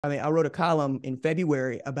I mean, I wrote a column in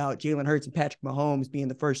February about Jalen Hurts and Patrick Mahomes being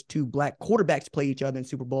the first two black quarterbacks to play each other in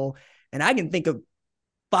Super Bowl. And I can think of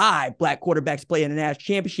 5 black quarterbacks playing a national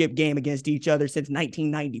championship game against each other since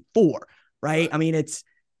 1994, right? I mean, it's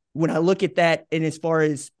when I look at that, and as far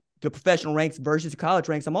as the professional ranks versus the college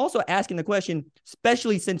ranks, I'm also asking the question,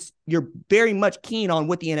 especially since you're very much keen on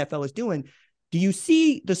what the NFL is doing, do you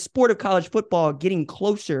see the sport of college football getting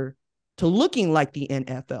closer to looking like the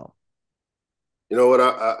NFL? You know what?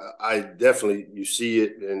 I definitely, you see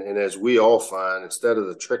it. And as we all find, instead of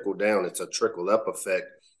the trickle down, it's a trickle up effect,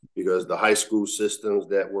 because the high school systems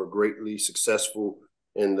that were greatly successful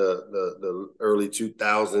in the early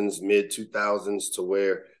 2000s, mid 2000s, to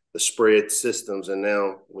where the spread systems. And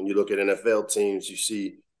now when you look at NFL teams, you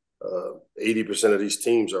see 80% of these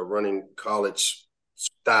teams are running college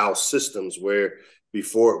style systems, where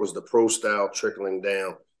before it was the pro style trickling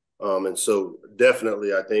down. And so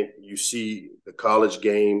definitely, I think you see the college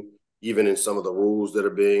game, even in some of the rules that are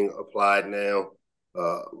being applied now,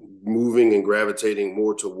 moving and gravitating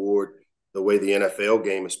more toward the way the NFL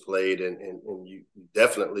game is played. And you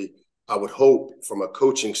definitely, I would hope from a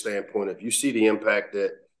coaching standpoint, if you see the impact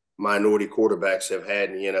that minority quarterbacks have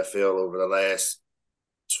had in the NFL over the last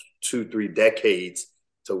 2-3 decades,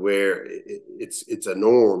 to where it's a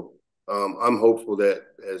norm. I'm hopeful that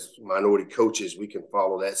as minority coaches, we can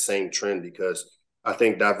follow that same trend, because I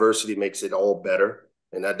think diversity makes it all better.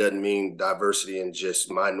 And that doesn't mean diversity in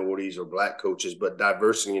just minorities or black coaches, but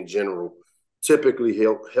diversity in general typically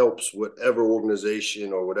helps whatever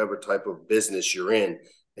organization or whatever type of business you're in.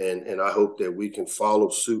 And I hope that we can follow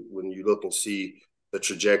suit when you look and see the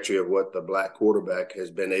trajectory of what the black quarterback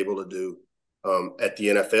has been able to do at the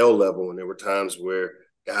NFL level. And there were times where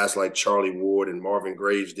guys like Charlie Ward and Marvin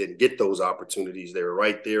Graves didn't get those opportunities. They were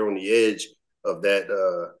right there on the edge of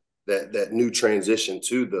that new transition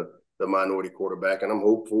to the minority quarterback. And I'm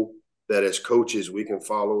hopeful that as coaches, we can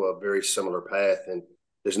follow a very similar path. And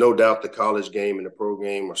there's no doubt the college game and the pro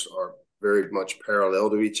game are very much parallel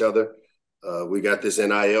to each other. We got this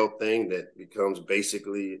NIL thing that becomes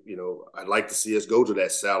basically, I'd like to see us go to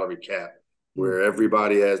that salary cap where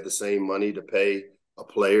everybody has the same money to pay a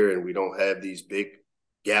player, and we don't have these big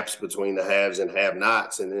gaps between the haves and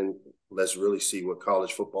have-nots. And then let's really see what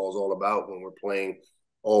college football is all about when we're playing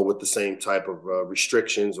all with the same type of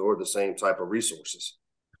restrictions or the same type of resources.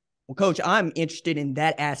 Well, Coach, I'm interested in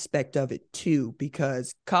that aspect of it too,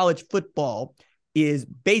 because college football is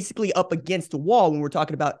basically up against the wall. When we're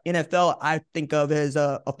talking about NFL, I think of as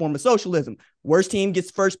a form of socialism. Worst team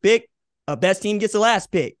gets first pick, best team gets the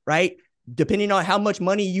last pick, right? Depending on how much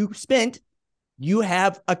money you spent, you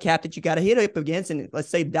have a cap that you got to hit up against. And let's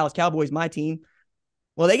say the Dallas Cowboys, my team,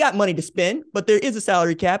 well, they got money to spend, but there is a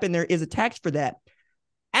salary cap and there is a tax for that.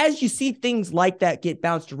 As you see things like that get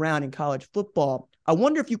bounced around in college football, I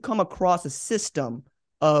wonder if you come across a system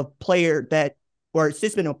of player that, or a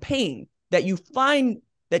system of pain that you find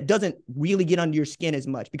that doesn't really get under your skin as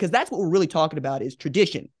much, because that's what we're really talking about is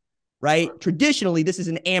tradition, right? Traditionally, this is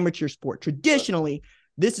an amateur sport. Traditionally,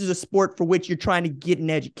 this is a sport for which you're trying to get an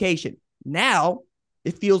education. Now,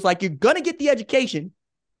 it feels like you're going to get the education,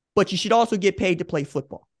 but you should also get paid to play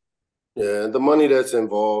football. Yeah, the money that's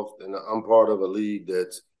involved, and I'm part of a league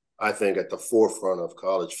that's, I think, at the forefront of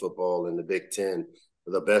college football in the Big Ten,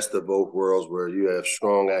 the best of both worlds, where you have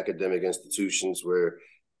strong academic institutions, where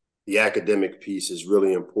the academic piece is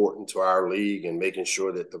really important to our league, and making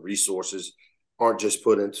sure that the resources aren't just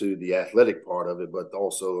put into the athletic part of it, but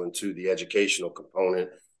also into the educational component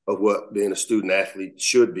of what being a student athlete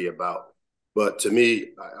should be about. But to me,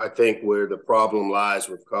 I think where the problem lies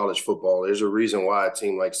with college football, there's a reason why a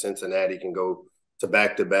team like Cincinnati can go to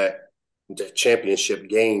back-to-back championship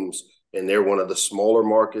games, and they're one of the smaller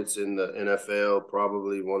markets in the NFL,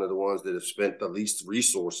 probably one of the ones that have spent the least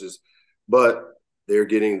resources, but they're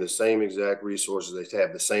getting the same exact resources. They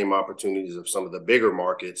have the same opportunities of some of the bigger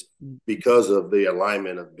markets because of the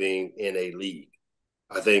alignment of being in a league.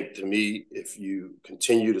 I think, to me, if you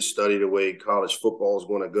continue to study the way college football is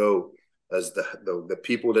going to go, as the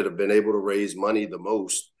people that have been able to raise money the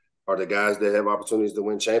most are the guys that have opportunities to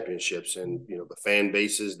win championships. And, the fan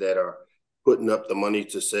bases that are putting up the money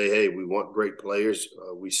to say, hey, we want great players.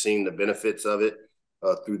 We've seen the benefits of it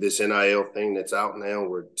through this NIL thing that's out now,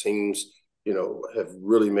 where teams, have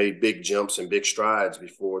really made big jumps and big strides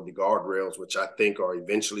before the guardrails, which I think are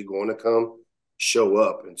eventually going to come, show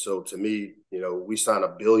up. And so, to me, we signed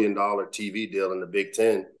 $1 billion TV deal in the Big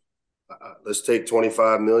Ten. Let's take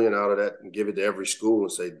 $25 million out of that and give it to every school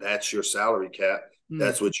and say, that's your salary cap.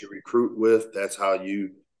 That's what you recruit with. That's how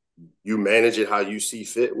you manage it, how you see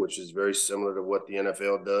fit, which is very similar to what the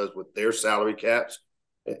NFL does with their salary caps.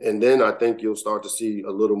 And then I think you'll start to see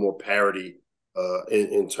a little more parity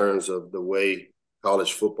in terms of the way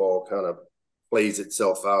college football kind of plays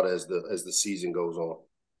itself out as the season goes on.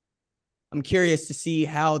 I'm curious to see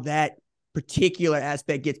how that particular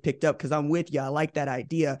aspect gets picked up, because I'm with you. I like that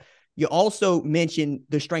idea. You also mentioned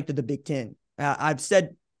the strength of the Big Ten. I've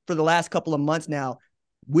said for the last couple of months now,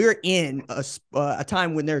 we're in a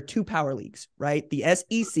time when there are two power leagues, right? The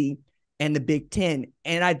SEC and the Big Ten.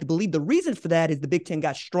 And I believe the reason for that is the Big Ten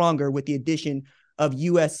got stronger with the addition of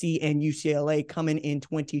USC and UCLA coming in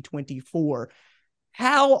 2024.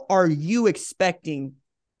 How are you expecting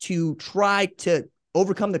to try to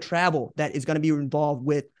overcome the travel that is going to be involved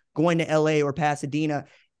with going to LA or Pasadena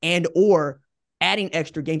and or adding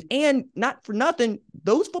extra games? And not for nothing,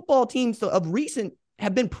 those football teams of recent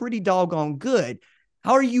have been pretty doggone good.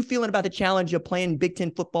 How are you feeling about the challenge of playing Big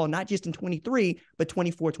Ten football, not just in 23, but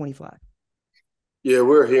 24, 25? Yeah,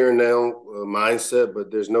 we're here now mindset,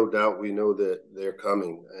 but there's no doubt we know that they're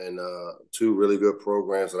coming. And two really good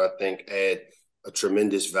programs that I think add a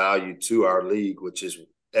tremendous value to our league, which is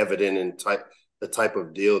evident in the type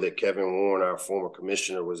of deal that Kevin Warren, our former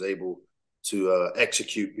commissioner, was able to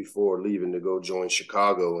execute before leaving to go join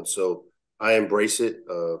Chicago. And so I embrace it.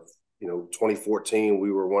 2014,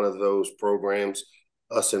 we were one of those programs.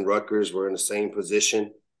 Us and Rutgers were in the same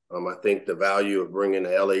position. I think the value of bringing the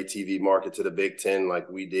LA TV market to the Big Ten, like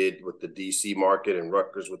we did with the DC market and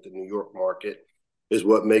Rutgers with the New York market, is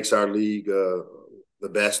what makes our league the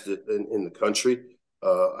best in the country.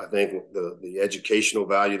 I think the educational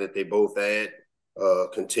value that they both add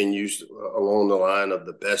continues along the line of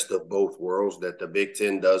the best of both worlds that the Big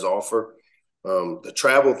Ten does offer. The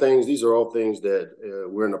travel things, these are all things that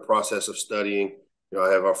we're in the process of studying. I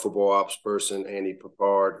have our football ops person, Andy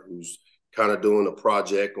Papard, who's kind of doing a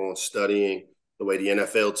project on studying the way the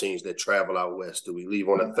NFL teams that travel out west. Do we leave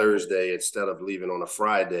on a Thursday instead of leaving on a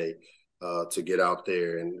Friday to get out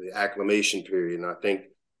there, and the acclimation period? And I think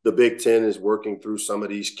the Big Ten is working through some of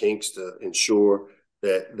these kinks to ensure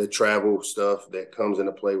that the travel stuff that comes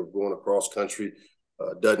into play with going across country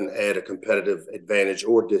doesn't add a competitive advantage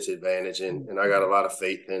or disadvantage. And I got a lot of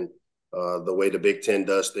faith in the way the Big Ten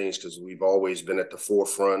does things, because we've always been at the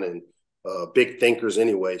forefront and big thinkers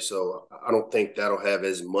anyway. So I don't think that'll have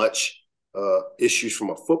as much issues from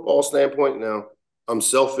a football standpoint. Now, I'm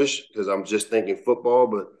selfish because I'm just thinking football,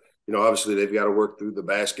 but obviously they've got to work through the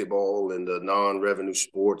basketball and the non-revenue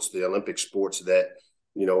sports, the Olympic sports that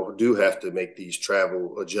do have to make these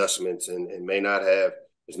travel adjustments and may not have.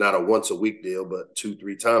 It's not a once a week deal, but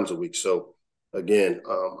 2-3 times a week. So again,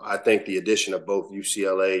 I think the addition of both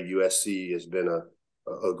UCLA, USC has been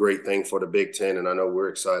a great thing for the Big Ten. And I know we're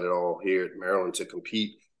excited all here at Maryland to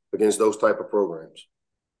compete against those type of programs.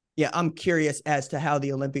 Yeah, I'm curious as to how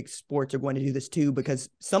the Olympic sports are going to do this too, because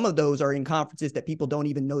some of those are in conferences that people don't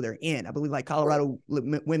even know they're in. I believe like Colorado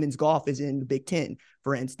women's golf is in the Big Ten,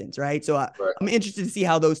 for instance, right? So I'm interested to see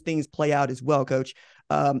how those things play out as well, Coach.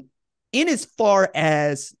 In as far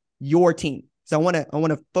as your team, so I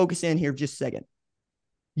want to focus in here just a second.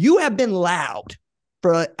 You have been loud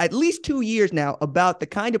for at least 2 years now about the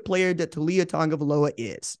kind of player that Taulia Tagovailoa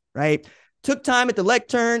is, right? Took time at the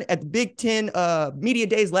lectern at the Big Ten media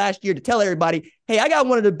days last year to tell everybody, hey, I got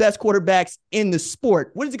one of the best quarterbacks in the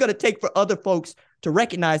sport. What is it going to take for other folks to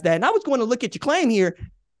recognize that? And I was going to look at your claim here,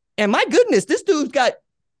 and my goodness, this dude's got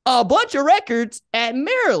a bunch of records at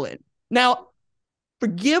Maryland. Now,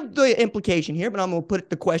 forgive the implication here, but I'm going to put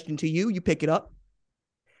the question to you. You pick it up.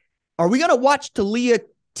 Are we going to watch Taulia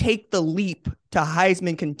take the leap to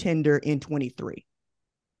Heisman contender in 23?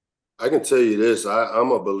 I can tell you this, I'm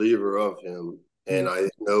a believer of him, and I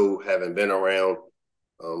know, having been around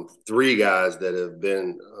 3 guys that have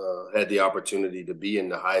been had the opportunity to be in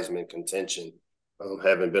the Heisman contention,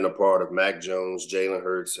 having been a part of Mac Jones, Jalen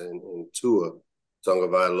Hurts, and Tua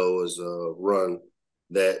Tagovailoa's run,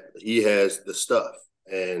 that he has the stuff.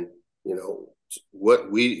 And,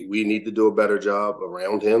 what we need to do a better job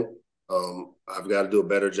around him. I've got to do a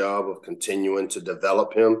better job of continuing to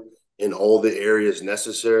develop him in all the areas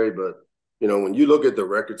necessary. But, when you look at the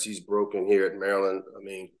records he's broken here at Maryland, I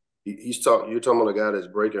mean, you're talking about a guy that's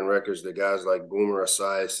breaking records, the guys like Boomer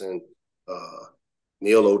Esiason,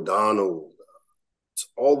 Neil O'Donnell,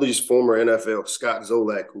 all these former NFL, Scott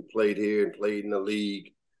Zolak, who played here and played in the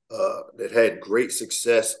league, that had great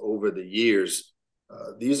success over the years.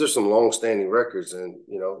 These are some long-standing records, and,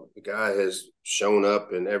 the guy has shown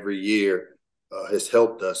up, and every year has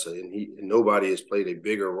helped us, and nobody has played a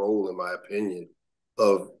bigger role, in my opinion,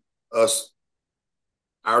 of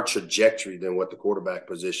our trajectory than what the quarterback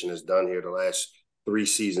position has done here the last 3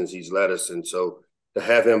 seasons he's led us. And so to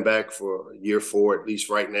have him back for year 4, at least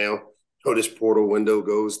right now, this portal window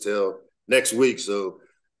goes till next week. So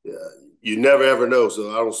you never, ever know.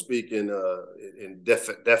 So I don't speak in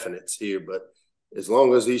definites here, but as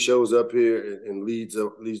long as he shows up here and leads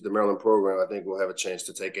the Maryland program, I think we'll have a chance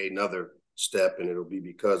to take another step, and it'll be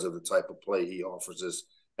because of the type of play he offers us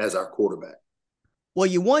as our quarterback. Well,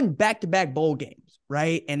 you won back-to-back bowl games,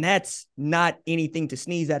 right? And that's not anything to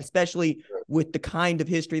sneeze at, especially with the kind of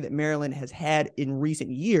history that Maryland has had in recent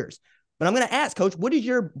years. But I'm going to ask, Coach, what is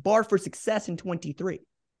your bar for success in 23?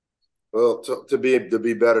 Well, to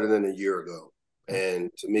be better than a year ago. And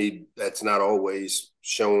to me, that's not always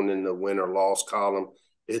shown in the win or loss column.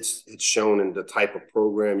 It's shown in the type of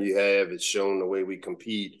program you have. It's shown the way we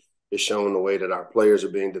compete. It's shown the way that our players are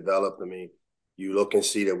being developed. I mean, you look and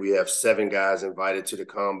see that we have 7 guys invited to the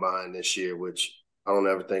combine this year, which I don't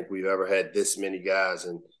ever think we've ever had this many guys.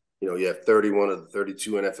 And, you have 31 of the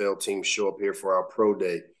 32 NFL teams show up here for our pro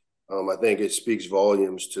day. I think it speaks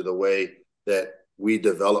volumes to the way that we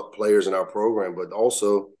develop players in our program, but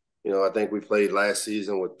also, I think we played last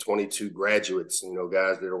season with 22 graduates,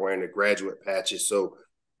 guys that are wearing the graduate patches. So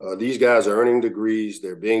these guys are earning degrees.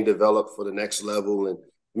 They're being developed for the next level. And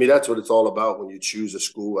I mean, that's what it's all about when you choose a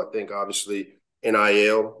school. I think obviously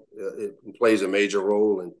NIL, it plays a major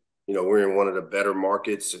role. And, we're in one of the better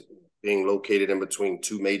markets, being located in between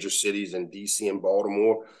 2 major cities in DC and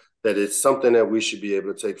Baltimore, that it's something that we should be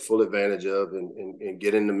able to take full advantage of and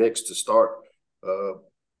get in the mix to start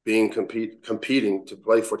competing to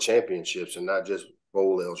play for championships and not just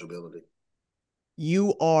bowl eligibility.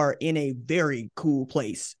 You are in a very cool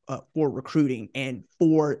place for recruiting and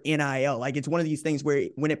for NIL. Like, it's one of these things where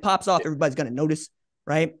when it pops off, everybody's going to notice,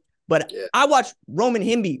 right? But I watched Roman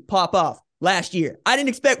Hemby pop off last year. I didn't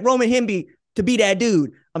expect Roman Hemby to be that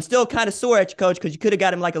dude. I'm still kind of sore at you, Coach, because you could have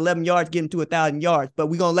got him like 11 yards, get him to 1,000 yards, but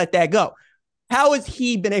we're going to let that go. How has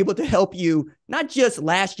he been able to help you, not just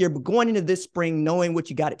last year, but going into this spring, knowing what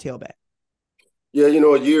you got at tailback? Yeah,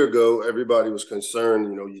 a year ago, everybody was concerned.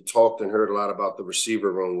 You talked and heard a lot about the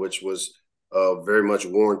receiver room, which was very much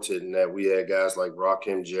warranted in that we had guys like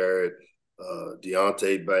Rakim Jarrett,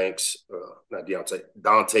 Dante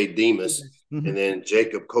Demas, and then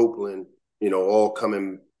Jacob Copeland, all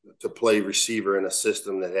coming to play receiver in a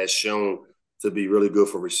system that has shown to be really good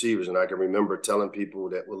for receivers. And I can remember telling people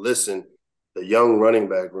that will listen, the young running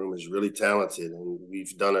back room is really talented, and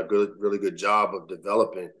we've done a really good job of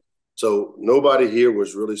developing. So nobody here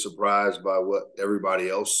was really surprised by what everybody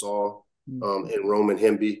else saw in Roman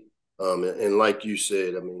Hemby. And like you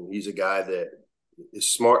said, I mean, he's a guy that is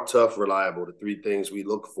smart, tough, reliable, the 3 things we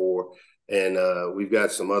look for. And we've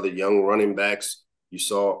got some other young running backs. You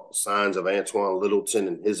saw signs of Antoine Littleton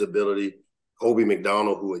and his ability. Kobe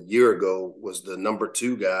McDonald, who a year ago was the number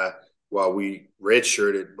 2 guy, while we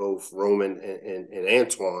redshirted both Roman and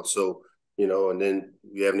Antoine. So, and then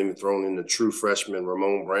we haven't even thrown in the true freshman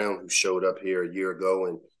Ramon Brown, who showed up here a year ago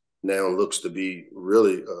and now looks to be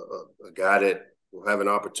really a guy that will have an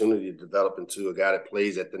opportunity to develop into a guy that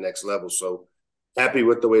plays at the next level. So happy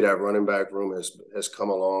with the way that running back room has come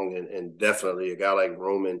along, and definitely a guy like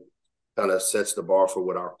Roman kind of sets the bar for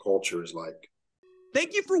what our culture is like.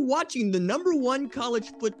 Thank you for watching the #1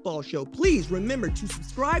 college football show. Please remember to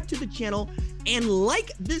subscribe to the channel and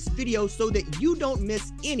like this video so that you don't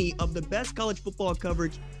miss any of the best college football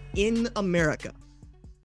coverage in America.